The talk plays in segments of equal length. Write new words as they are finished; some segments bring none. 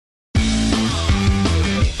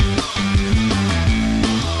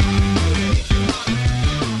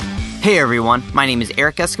Hey everyone, my name is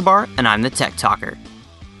Eric Escobar and I'm the Tech Talker.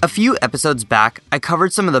 A few episodes back, I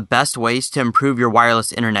covered some of the best ways to improve your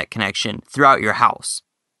wireless internet connection throughout your house.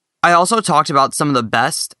 I also talked about some of the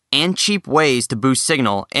best and cheap ways to boost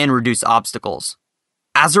signal and reduce obstacles.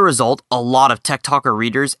 As a result, a lot of Tech Talker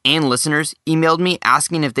readers and listeners emailed me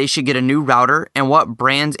asking if they should get a new router and what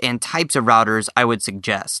brands and types of routers I would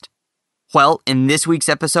suggest. Well, in this week's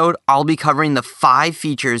episode, I'll be covering the 5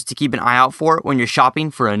 features to keep an eye out for when you're shopping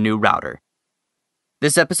for a new router.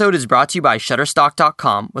 This episode is brought to you by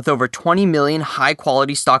Shutterstock.com. With over 20 million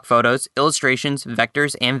high-quality stock photos, illustrations,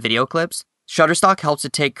 vectors, and video clips, Shutterstock helps to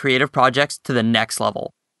take creative projects to the next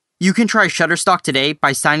level. You can try Shutterstock today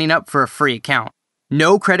by signing up for a free account.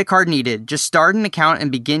 No credit card needed. Just start an account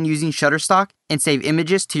and begin using Shutterstock and save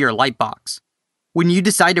images to your Lightbox. When you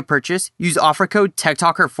decide to purchase, use offer code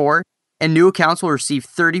TechTalker4 and new accounts will receive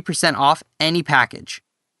 30% off any package.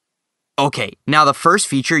 Okay, now the first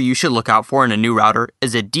feature you should look out for in a new router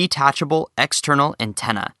is a detachable external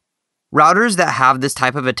antenna. Routers that have this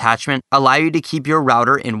type of attachment allow you to keep your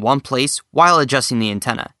router in one place while adjusting the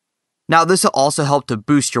antenna. Now this will also help to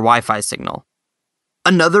boost your Wi-Fi signal.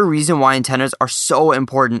 Another reason why antennas are so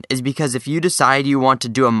important is because if you decide you want to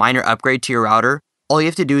do a minor upgrade to your router, all you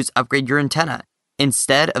have to do is upgrade your antenna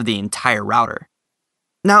instead of the entire router.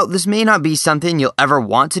 Now, this may not be something you'll ever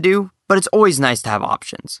want to do, but it's always nice to have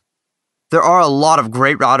options. There are a lot of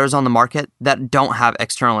great routers on the market that don't have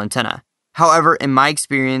external antenna. However, in my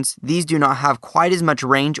experience, these do not have quite as much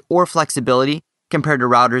range or flexibility compared to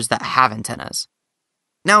routers that have antennas.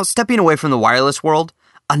 Now, stepping away from the wireless world,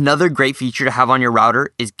 another great feature to have on your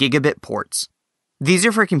router is gigabit ports. These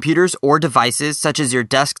are for computers or devices such as your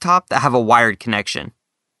desktop that have a wired connection.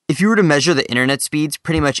 If you were to measure the internet speeds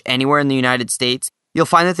pretty much anywhere in the United States, you'll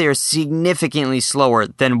find that they are significantly slower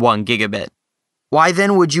than 1 gigabit. Why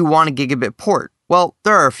then would you want a gigabit port? Well,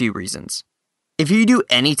 there are a few reasons. If you do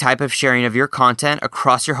any type of sharing of your content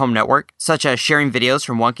across your home network, such as sharing videos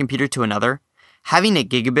from one computer to another, having a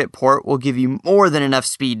gigabit port will give you more than enough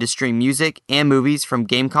speed to stream music and movies from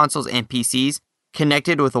game consoles and PCs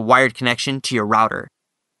connected with a wired connection to your router.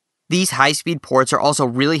 These high-speed ports are also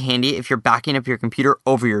really handy if you're backing up your computer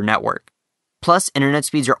over your network. Plus, internet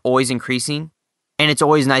speeds are always increasing, and it's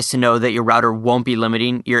always nice to know that your router won't be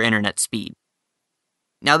limiting your internet speed.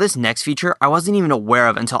 Now this next feature I wasn't even aware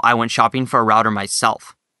of until I went shopping for a router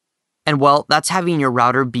myself. And well, that's having your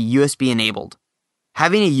router be USB enabled.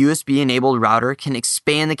 Having a USB enabled router can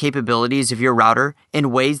expand the capabilities of your router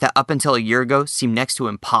in ways that up until a year ago seemed next to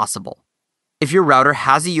impossible. If your router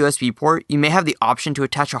has a USB port, you may have the option to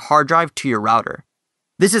attach a hard drive to your router.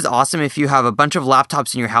 This is awesome if you have a bunch of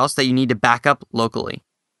laptops in your house that you need to back up locally.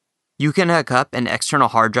 You can hook up an external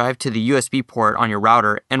hard drive to the USB port on your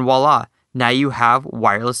router and voila, now you have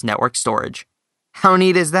wireless network storage. How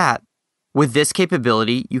neat is that? With this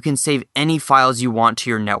capability, you can save any files you want to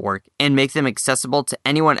your network and make them accessible to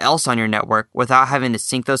anyone else on your network without having to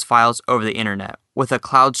sync those files over the internet with a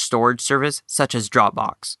cloud storage service such as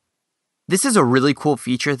Dropbox. This is a really cool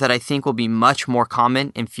feature that I think will be much more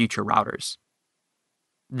common in future routers.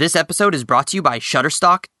 This episode is brought to you by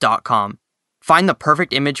Shutterstock.com. Find the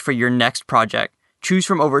perfect image for your next project. Choose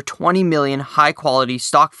from over 20 million high-quality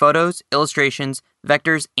stock photos, illustrations,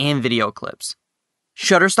 vectors, and video clips.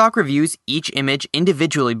 Shutterstock reviews each image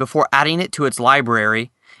individually before adding it to its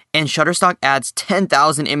library, and Shutterstock adds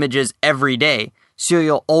 10,000 images every day, so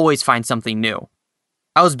you'll always find something new.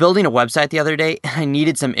 I was building a website the other day, and I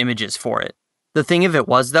needed some images for it. The thing of it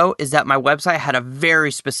was, though, is that my website had a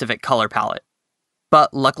very specific color palette.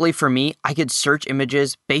 But luckily for me, I could search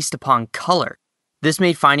images based upon color. This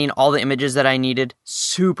made finding all the images that I needed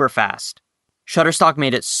super fast. Shutterstock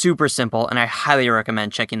made it super simple, and I highly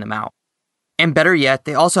recommend checking them out. And better yet,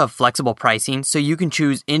 they also have flexible pricing, so you can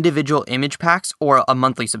choose individual image packs or a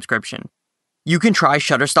monthly subscription. You can try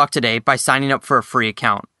Shutterstock today by signing up for a free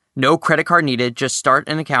account. No credit card needed, just start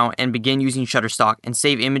an account and begin using Shutterstock and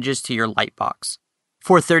save images to your Lightbox.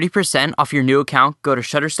 For 30% off your new account, go to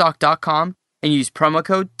Shutterstock.com and use promo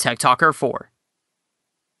code TechTalker4.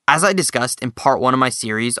 As I discussed in part 1 of my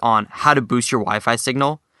series on how to boost your Wi-Fi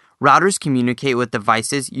signal, routers communicate with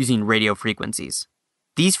devices using radio frequencies.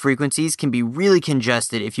 These frequencies can be really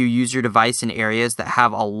congested if you use your device in areas that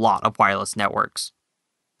have a lot of wireless networks.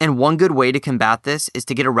 And one good way to combat this is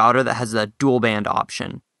to get a router that has a dual band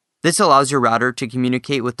option. This allows your router to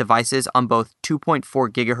communicate with devices on both 2.4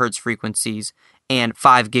 GHz frequencies and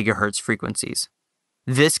 5 GHz frequencies.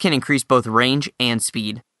 This can increase both range and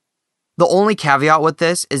speed. The only caveat with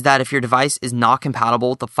this is that if your device is not compatible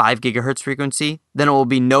with the 5 GHz frequency, then it will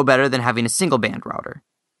be no better than having a single band router.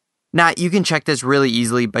 Now, you can check this really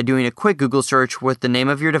easily by doing a quick Google search with the name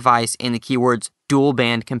of your device and the keywords dual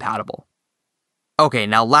band compatible. Okay,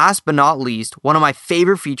 now last but not least, one of my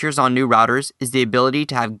favorite features on new routers is the ability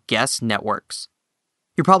to have guest networks.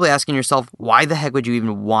 You're probably asking yourself, why the heck would you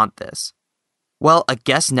even want this? Well, a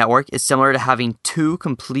guest network is similar to having two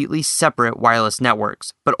completely separate wireless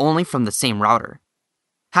networks, but only from the same router.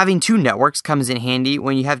 Having two networks comes in handy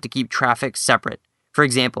when you have to keep traffic separate. For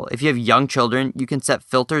example, if you have young children, you can set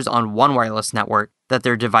filters on one wireless network that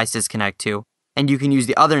their devices connect to, and you can use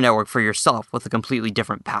the other network for yourself with a completely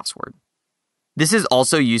different password. This is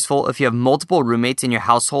also useful if you have multiple roommates in your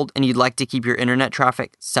household and you'd like to keep your internet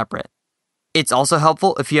traffic separate. It's also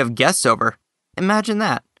helpful if you have guests over. Imagine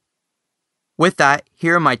that. With that,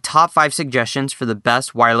 here are my top 5 suggestions for the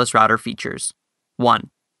best wireless router features. 1.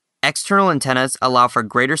 External antennas allow for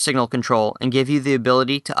greater signal control and give you the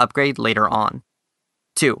ability to upgrade later on.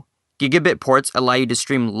 2. Gigabit ports allow you to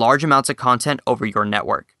stream large amounts of content over your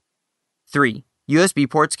network. 3. USB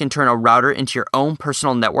ports can turn a router into your own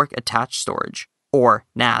personal network attached storage, or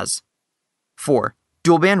NAS. 4.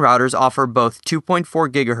 Dual-band routers offer both 2.4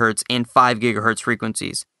 GHz and 5 GHz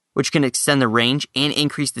frequencies, which can extend the range and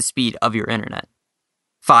increase the speed of your internet.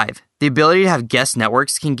 5. The ability to have guest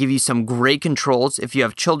networks can give you some great controls if you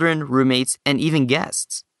have children, roommates, and even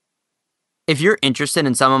guests. If you're interested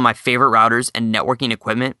in some of my favorite routers and networking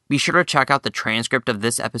equipment, be sure to check out the transcript of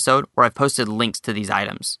this episode where I've posted links to these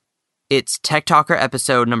items. It's Tech Talker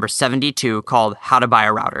episode number 72 called How to Buy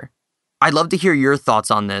a Router. I'd love to hear your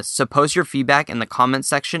thoughts on this, so post your feedback in the comments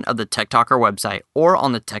section of the Tech Talker website or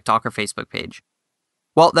on the Tech Talker Facebook page.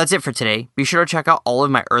 Well, that's it for today. Be sure to check out all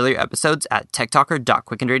of my earlier episodes at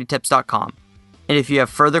techtalker.quickanddirtytips.com. And if you have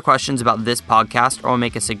further questions about this podcast or will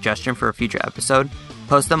make a suggestion for a future episode,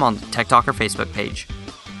 post them on the Tech Talker Facebook page.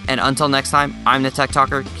 And until next time, I'm the Tech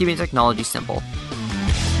Talker, keeping technology simple.